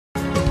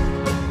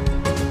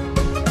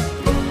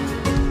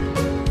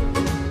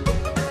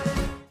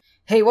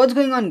Hey, what's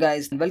going on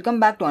guys? Welcome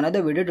back to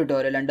another video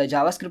tutorial under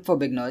JavaScript for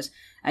beginners.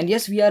 And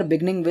yes, we are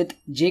beginning with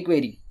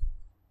jQuery.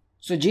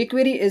 So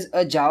jQuery is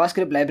a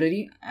JavaScript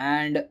library,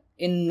 and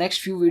in next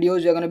few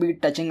videos we are going to be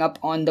touching up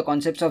on the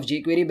concepts of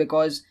jQuery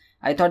because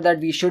I thought that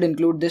we should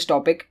include this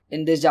topic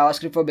in this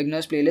JavaScript for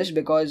beginners playlist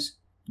because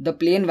the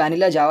plain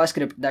vanilla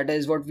JavaScript, that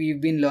is what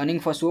we've been learning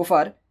for so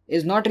far,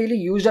 is not really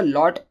used a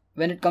lot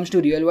when it comes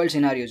to real world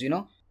scenarios,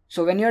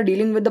 So when you're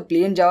dealing with the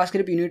plain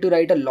JavaScript, you need to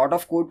write a lot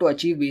of code to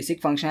achieve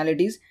basic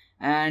functionalities.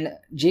 And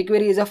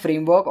jQuery is a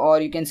framework,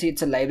 or you can say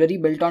it's a library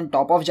built on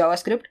top of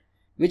JavaScript,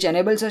 which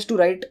enables us to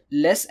write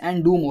less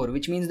and do more,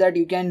 which means that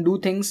you can do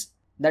things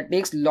that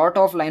takes lot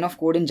of line of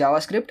code in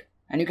JavaScript,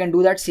 and you can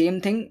do that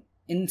same thing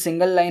in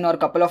single line or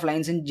couple of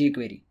lines in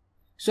jQuery.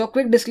 So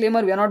quick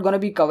disclaimer, we are not going to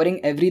be covering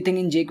everything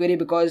in jQuery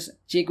because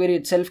jQuery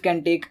itself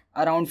can take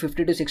around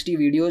 50 to 60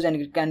 videos and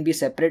it can be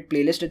separate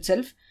playlist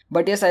itself.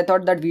 But yes, I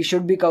thought that we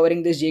should be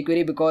covering this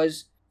jQuery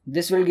because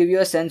this will give you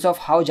a sense of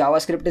how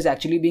JavaScript is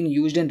actually being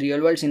used in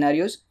real world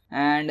scenarios,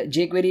 and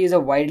jQuery is a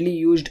widely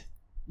used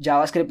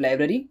JavaScript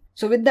library.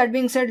 So with that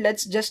being said,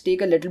 let's just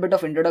take a little bit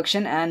of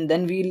introduction and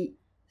then we'll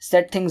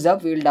set things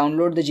up. We'll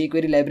download the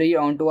jQuery library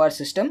onto our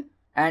system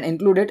and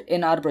include it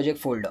in our project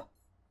folder.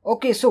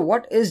 Okay, so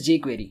what is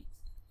jQuery?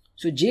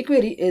 So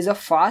jQuery is a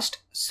fast,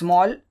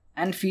 small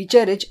and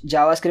feature-rich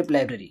JavaScript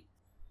library.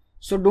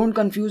 So don't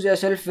confuse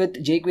yourself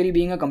with jQuery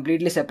being a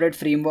completely separate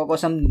framework or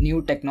some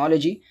new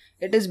technology.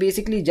 It is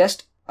basically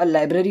just a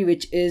library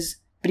which is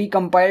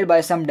pre-compiled by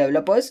some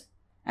developers,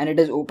 and it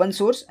is open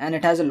source, and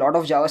it has a lot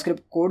of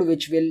JavaScript code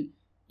which will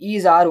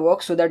ease our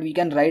work so that we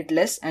can write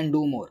less and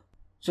do more.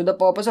 So the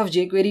purpose of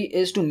jQuery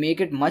is to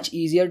make it much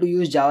easier to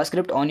use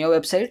JavaScript on your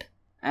website,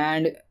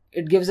 and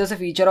it gives us a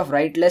feature of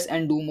write less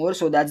and do more.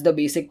 So that's the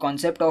basic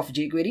concept of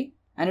jQuery.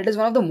 And it is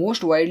one of the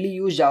most widely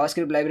used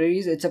JavaScript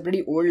libraries. It's a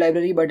pretty old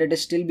library, but it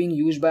is still being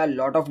used by a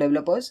lot of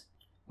developers.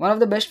 One of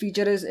the best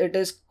features is it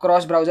is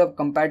cross-browser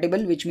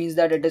compatible, which means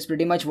that it is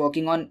pretty much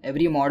working on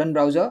every modern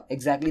browser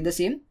exactly the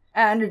same.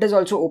 And it is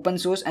also open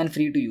source and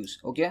free to use.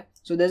 Okay,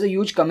 so there's a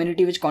huge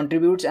community which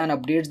contributes and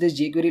updates this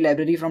jQuery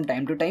library from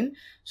time to time.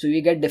 So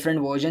we get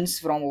different versions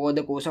from over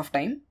the course of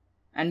time.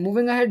 And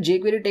moving ahead,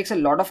 jQuery takes a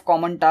lot of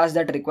common tasks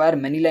that require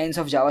many lines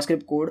of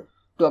JavaScript code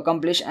to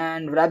accomplish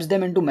and wraps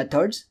them into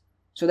methods,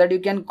 so that you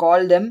can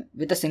call them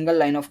with a single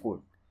line of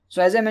code.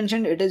 So as I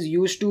mentioned, it is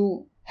used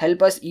to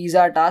help us ease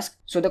our task.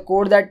 So the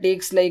code that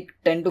takes like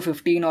 10 to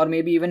 15 or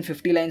maybe even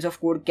 50 lines of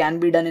code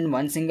can be done in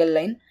one single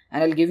line.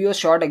 And I'll give you a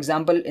short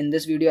example in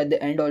this video at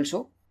the end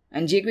also.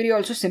 And jQuery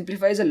also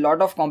simplifies a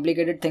lot of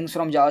complicated things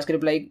from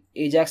JavaScript like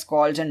AJAX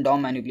calls and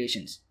DOM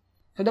manipulations.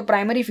 So the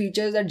primary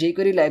features that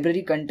jQuery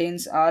library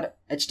contains are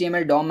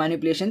HTML DOM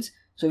manipulations.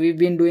 So we've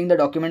been doing the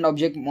document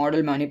object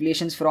model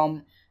manipulations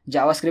from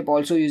JavaScript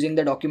also using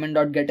the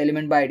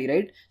document.getElementById,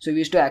 right? So we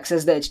used to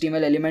access the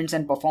HTML elements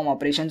and perform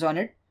operations on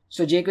it.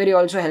 So jQuery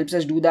also helps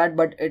us do that,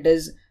 but it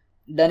is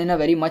done in a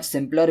very much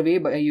simpler way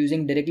by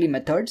using directly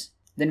methods.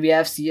 Then we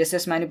have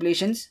CSS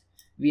manipulations.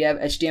 We have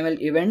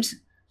HTML events.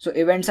 So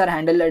events are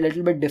handled a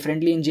little bit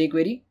differently in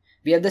jQuery.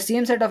 We have the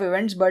same set of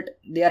events, but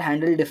they are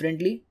handled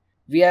differently.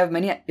 We have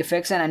many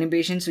effects and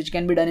animations which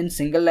can be done in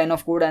single line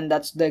of code, and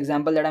that's the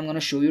example that I'm going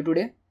to show you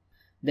today.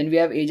 Then we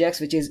have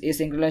AJAX, which is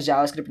asynchronous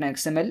JavaScript and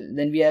XML.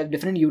 Then we have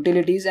different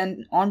utilities,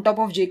 and on top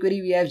of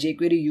jQuery, we have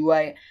jQuery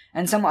UI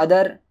and some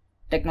other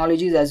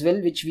technologies as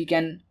well, which we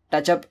can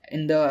touch up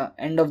in the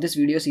end of this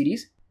video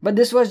series. But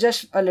this was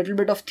just a little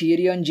bit of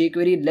theory on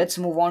jQuery. Let's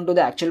move on to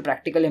the actual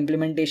practical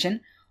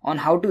implementation on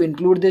how to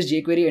include this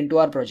jQuery into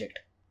our project,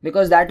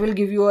 because that will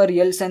give you a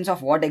real sense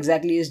of what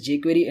exactly is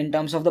jQuery in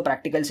terms of the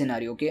practical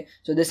scenario. Okay,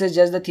 so this is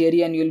just the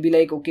theory and you'll be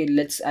like, okay,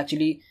 let's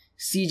actually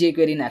see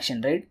jQuery in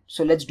action, right?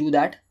 So let's do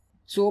that.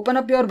 So open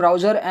up your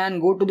browser and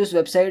go to this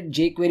website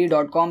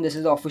jQuery.com. This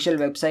is the official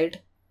website,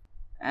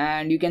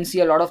 and you can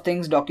see a lot of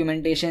things,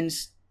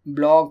 documentations,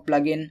 blog,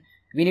 plugin.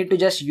 We need to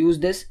just use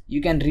this.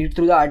 You can read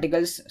through the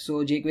articles.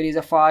 So jQuery is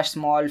a fast,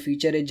 small,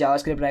 feature-rich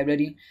JavaScript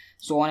library,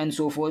 so on and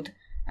so forth,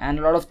 and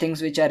a lot of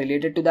things which are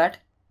related to that.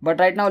 But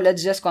right now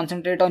let's just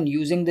concentrate on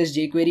using this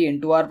jQuery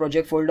into our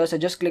project folder. So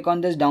just click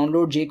on this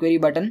download jQuery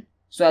button.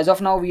 So as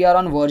of now we are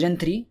on version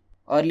 3.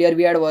 Earlier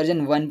we had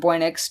version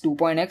 1.x,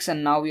 2.x,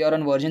 and now we are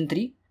on version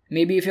 3.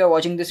 Maybe if you are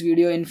watching this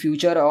video in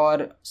future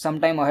or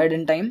sometime ahead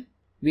in time,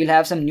 we'll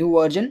have some new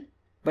version,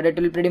 but it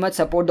will pretty much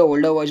support the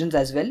older versions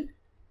as well.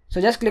 So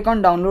just click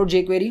on download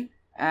jQuery,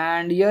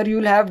 and here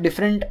you'll have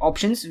different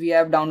options. We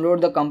have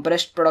download the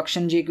compressed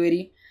production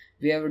jQuery,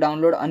 we have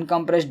download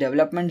uncompressed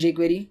development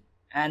jQuery,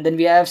 and then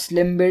we have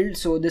slim build.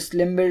 So this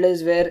slim build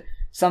is where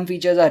some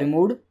features are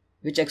removed,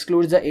 which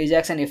excludes the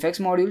AJAX and effects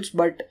modules,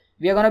 but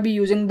we are going to be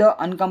using the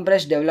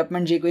uncompressed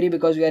development jQuery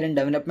because we are in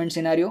development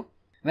scenario.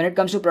 When it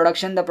comes to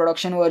production, the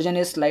production version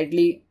is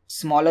slightly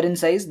smaller in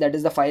size, that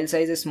is the file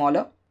size is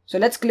smaller. So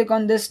let's click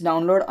on this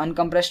download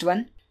uncompressed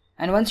one,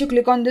 and once you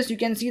click on this, you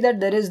can see that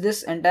there is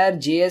this entire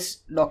JS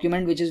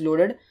document which is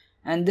loaded,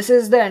 and this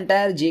is the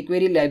entire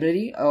jQuery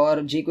library or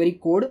jQuery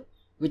code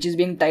which is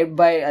being typed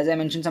by, as I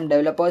mentioned, some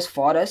developers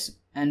for us,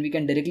 and we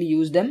can directly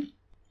use them.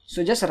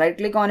 So just right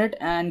click on it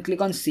and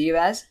click on save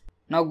as.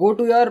 Now go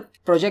to your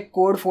project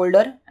code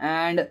folder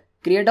and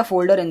create a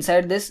folder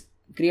inside this.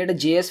 Create a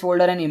JS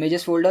folder and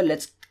images folder.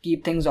 Let's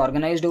keep things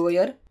organized over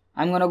here.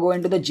 I'm gonna go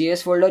into the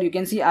JS folder. You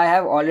can see I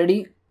have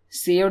already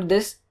saved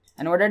this,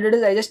 and what I did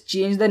is I just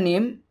changed the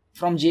name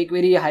from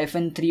jQuery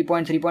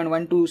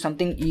 -3.3.1 to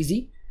something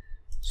easy.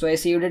 So I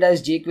saved it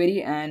as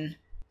jQuery, and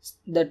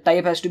the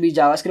type has to be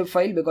JavaScript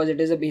file because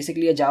it is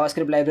basically a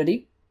JavaScript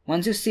library.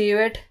 Once you save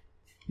it,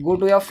 go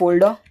to your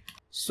folder.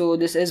 So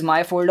this is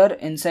my folder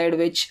inside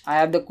which I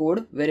have the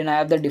code, wherein I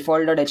have the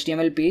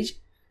default.html page.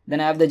 Then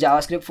I have the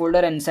JavaScript folder,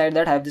 and inside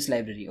that I have this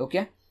library.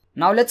 Okay.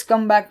 Now let's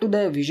come back to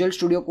the Visual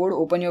Studio Code.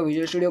 Open your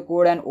Visual Studio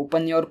Code and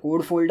open your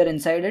code folder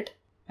inside it.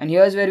 And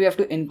here's where we have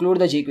to include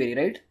the jQuery,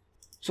 right?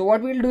 So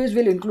what we'll do is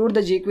we'll include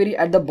the jQuery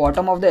at the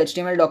bottom of the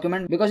HTML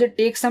document because it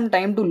takes some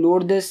time to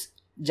load this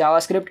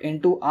JavaScript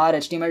into our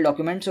HTML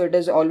document. So it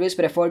is always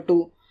preferred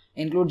to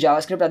include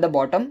JavaScript at the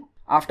bottom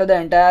after the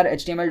entire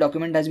HTML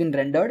document has been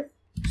rendered.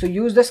 So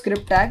use the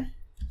script tag,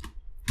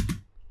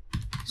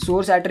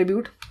 source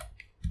attribute.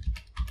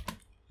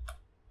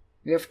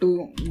 We have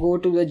to go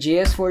to the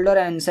JS folder,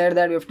 and inside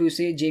that we have to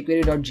say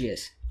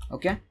jQuery.js.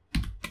 Okay.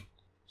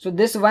 So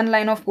this one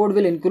line of code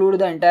will include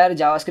the entire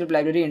JavaScript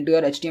library into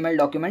your HTML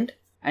document,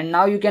 and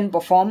now you can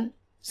perform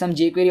some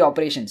jQuery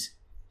operations.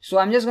 So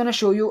I'm just going to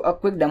show you a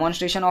quick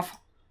demonstration of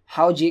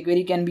how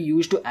jQuery can be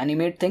used to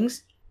animate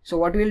things. So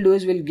what we'll do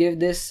is we'll give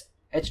this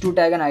h2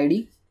 tag an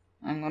ID.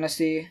 I'm going to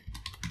say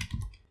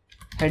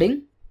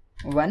heading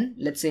 1.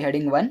 Let's say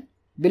heading 1.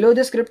 Below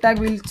the script tag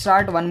we'll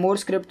start one more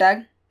script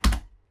tag,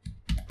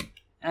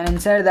 and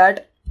inside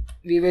that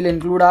we will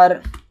include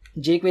our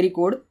jQuery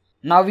code.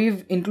 Now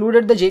we've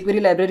included the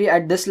jQuery library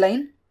at this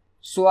line,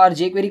 so our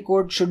jQuery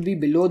code should be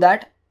below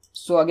that.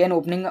 So again,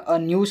 opening a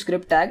new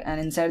script tag, and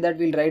inside that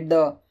we'll write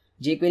the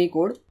jQuery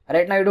code.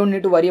 Right now you don't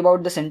need to worry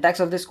about the syntax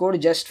of this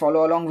code, just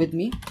follow along with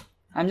me.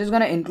 I'm just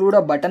gonna include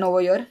a button over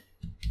here.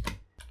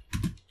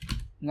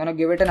 I'm gonna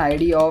give it an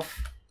ID of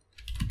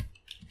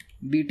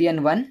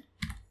btn1.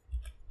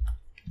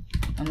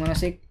 I'm gonna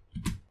say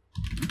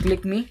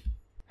click me,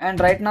 and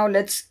right now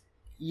let's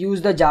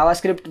use the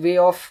JavaScript way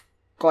of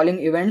calling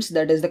events,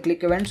 that is the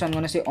click event. So I'm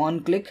gonna say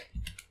on click.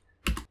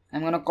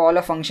 I'm gonna call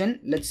a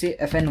function, let's say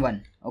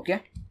fn1.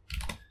 Okay,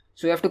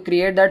 so you have to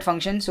create that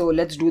function, so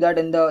let's do that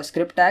in the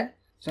script tag.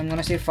 So I'm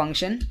gonna say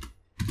function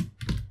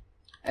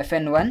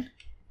fn1,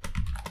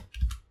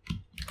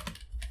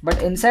 but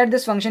inside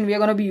this function we are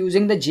gonna be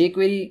using the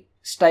jQuery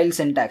style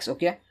syntax.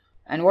 Okay,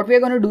 and what we are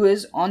going to do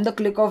is on the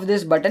click of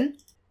this button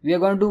we are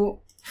going to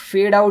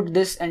fade out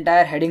this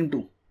entire heading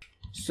 2.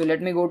 So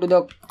let me go to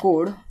the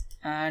code,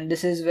 and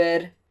this is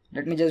where,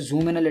 let me just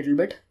zoom in a little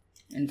bit.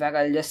 In fact,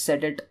 I'll just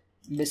set it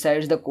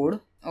besides the code.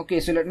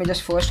 Okay, so let me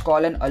just first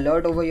call an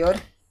alert over here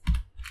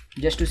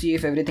just to see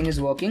if everything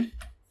is working.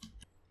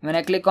 When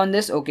I click on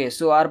this, okay,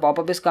 so our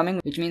pop-up is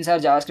coming, which means our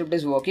JavaScript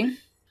is working.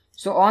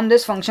 So on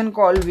this function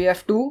call we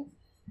have to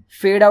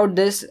fade out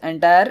this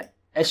entire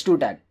h2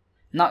 tag.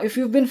 Now if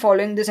you've been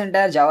following this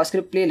entire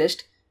JavaScript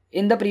playlist,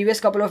 in the previous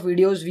couple of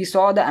videos we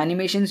saw the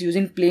animations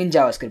using plain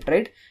JavaScript,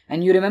 right?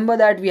 And you remember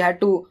that we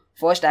had to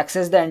first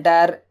access the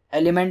entire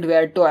element, we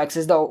had to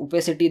access the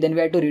opacity, then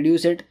we had to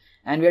reduce it,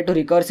 and we had to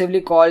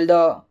recursively call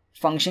the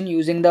function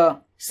using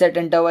the set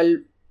interval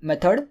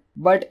method.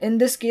 But in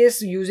this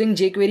case, using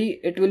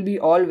jQuery, it will be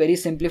all very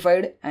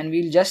simplified, and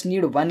we'll just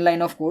need one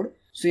line of code.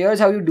 So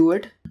here's how you do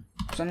it.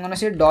 So I'm gonna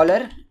say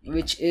 $,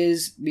 which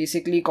is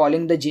basically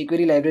calling the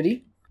jQuery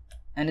library,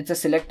 and it's a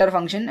selector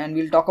function, and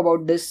we'll talk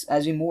about this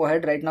as we move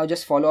ahead. Right now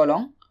just follow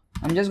along.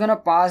 I'm just gonna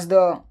pass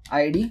the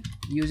ID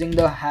using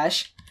the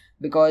hash,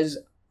 because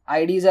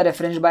IDs are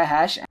referenced by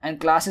hash and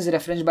class is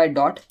referenced by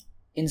dot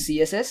in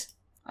CSS.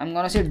 I'm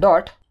gonna say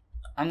dot,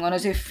 I'm gonna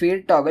say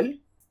fade toggle,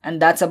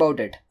 and that's about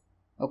it.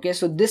 Okay,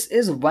 so this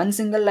is one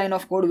single line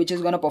of code which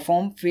is gonna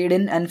perform fade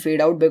in and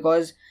fade out,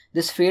 because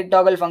this fade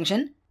toggle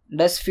function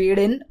does fade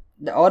in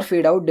or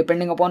fade out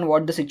depending upon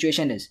what the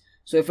situation is.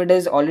 So if it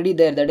is already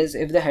there, that is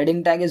if the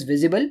heading tag is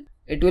visible,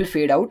 it will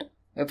fade out.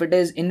 If it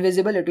is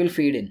invisible, it will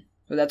fade in.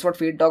 So that's what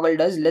fade toggle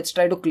does. Let's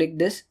try to click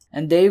this,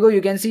 and there you go,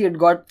 you can see it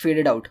got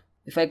faded out.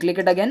 If I click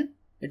it again,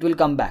 it will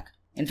come back.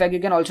 In fact, you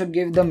can also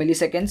give the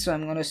milliseconds. So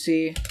I'm gonna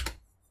say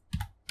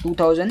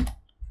 2000.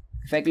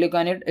 If I click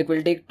on it, it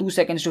will take 2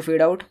 seconds to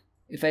fade out.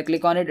 If I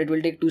click on it, it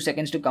will take 2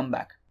 seconds to come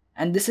back.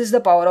 And this is the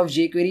power of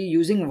jQuery.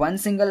 Using one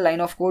single line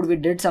of code, we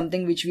did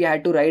something which we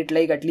had to write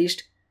like at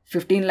least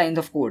 15 lines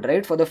of code,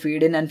 right, for the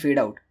fade in and fade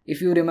out.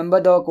 If you remember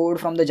the code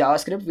from the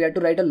JavaScript, we had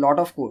to write a lot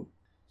of code.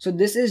 So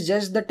this is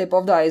just the tip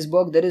of the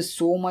iceberg. There is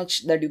so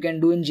much that you can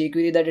do in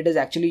jQuery that it is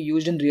actually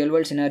used in real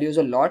world scenarios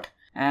a lot.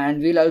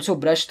 And we'll also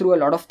brush through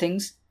a lot of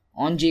things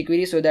on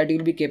jQuery so that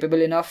you'll be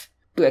capable enough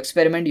to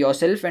experiment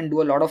yourself and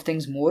do a lot of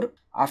things more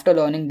after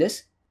learning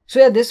this. So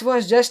yeah, this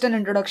was just an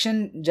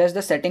introduction, just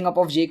the setting up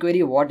of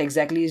jQuery, what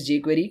exactly is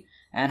jQuery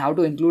and how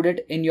to include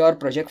it in your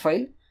project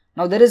file.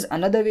 Now there is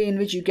another way in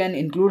which you can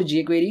include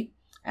jQuery,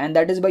 and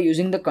that is by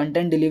using the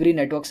content delivery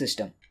network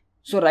system.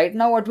 So right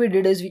now what we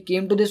did is we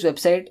came to this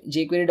website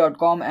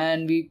jQuery.com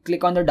and we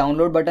click on the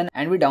download button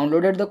and we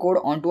downloaded the code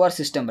onto our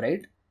system,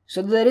 right?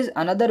 So there is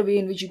another way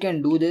in which you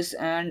can do this,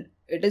 and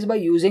it is by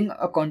using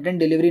a content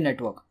delivery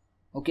network.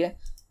 Okay.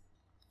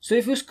 So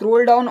if you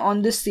scroll down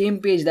on this same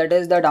page, that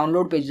is the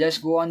download page,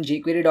 just go on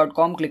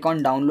jQuery.com, click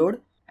on download,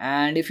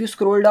 and if you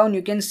scroll down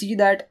you can see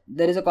that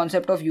there is a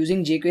concept of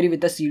using jQuery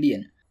with a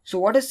CDN. So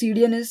what a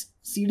CDN is?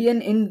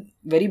 CDN in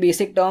very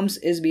basic terms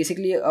is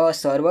basically a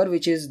server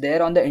which is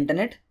there on the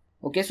internet.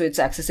 Okay, so it's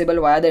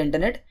accessible via the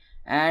internet,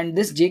 and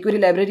this jQuery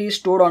library is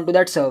stored onto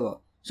that server.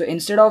 So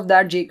instead of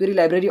that jQuery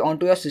library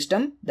onto your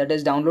system, that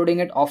is downloading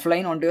it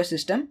offline onto your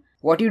system,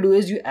 what you do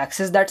is you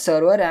access that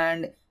server,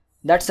 and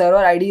that server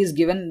ID is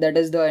given, that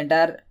is the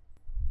entire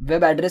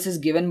web address is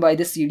given by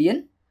this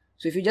CDN.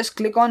 So if you just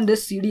click on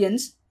this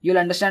CDNs, you'll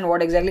understand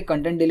what exactly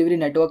content delivery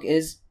network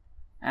is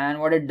and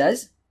what it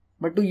does.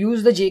 But to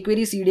use the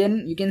jQuery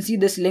CDN, you can see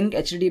this link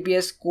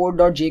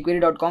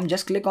https://code.jquery.com.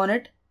 Just click on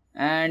it,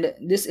 and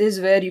this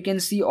is where you can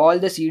see all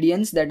the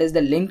CDNs, that is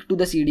the link to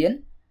the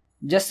CDN.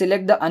 Just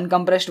select the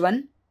uncompressed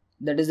one,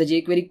 that is the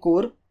jQuery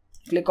core,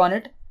 click on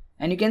it,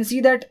 and you can see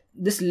that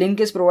this link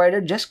is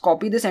provided. Just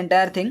copy this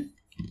entire thing,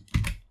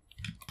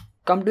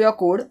 come to your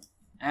code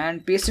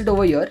and paste it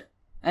over here,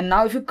 and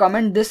now if you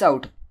comment this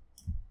out,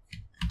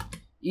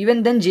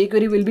 even then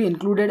jQuery will be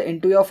included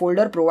into your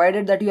folder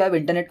provided that you have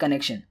internet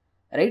connection,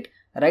 right?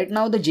 Right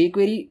now the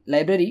jQuery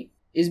library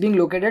is being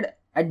located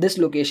at this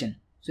location.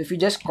 So if you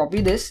just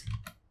copy this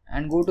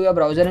and go to your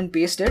browser and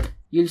paste it,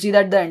 you'll see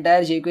that the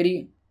entire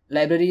jQuery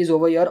library is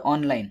over here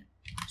online.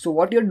 So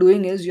what you're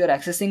doing is you're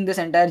accessing this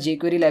entire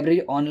jQuery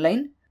library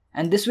online,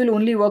 and this will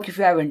only work if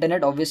you have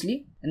internet,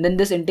 obviously. And then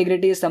this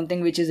integrity is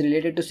something which is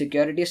related to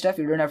security stuff.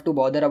 You don't have to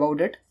bother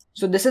about it.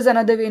 So this is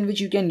another way in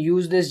which you can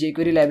use this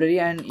jQuery library,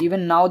 and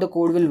even now the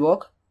code will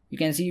work. You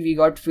can see we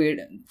got fade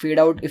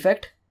out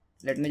effect.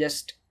 Let me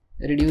just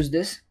reduce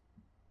this.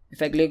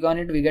 If I click on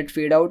it, we get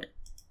fade out.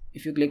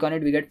 If you click on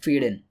it, we get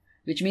fade in,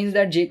 which means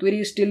that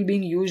jQuery is still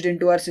being used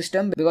into our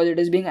system because it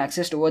is being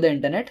accessed over the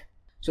internet.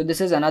 So this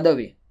is another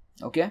way.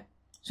 Okay.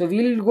 So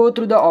we'll go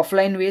through the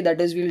offline way, that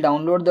is we'll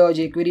download the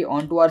jQuery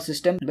onto our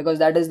system, because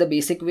that is the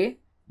basic way.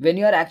 When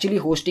you are actually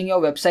hosting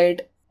your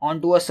website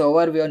onto a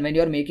server, when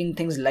you are making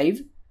things live,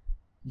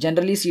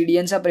 generally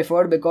CDNs are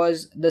preferred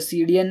because the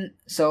CDN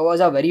servers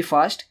are very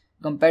fast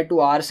compared to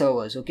our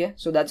servers. Okay,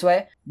 so that's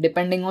why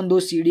depending on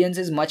those CDNs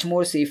is much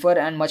more safer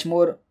and much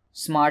more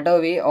smarter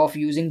way of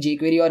using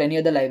jQuery or any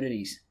other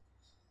libraries.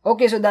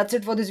 Okay, so that's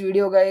it for this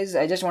video, guys.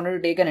 I just wanted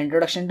to take an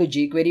introduction to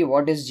jQuery,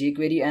 what is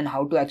jQuery and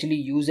how to actually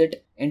use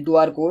it into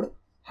our code,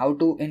 how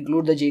to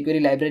include the jQuery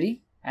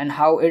library and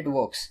how it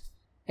works.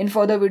 In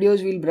further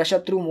videos, we'll brush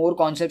up through more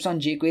concepts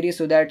on jQuery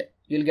so that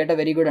you'll get a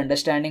very good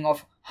understanding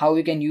of how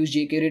we can use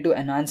jQuery to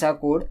enhance our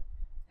code,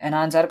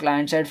 enhance our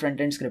client-side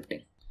front-end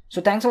scripting. So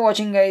thanks for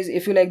watching, guys.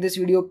 If you like this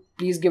video,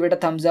 please give it a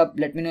thumbs up.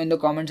 Let me know in the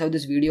comments how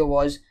this video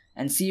was,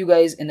 and see you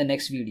guys in the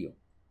next video.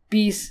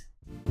 Peace.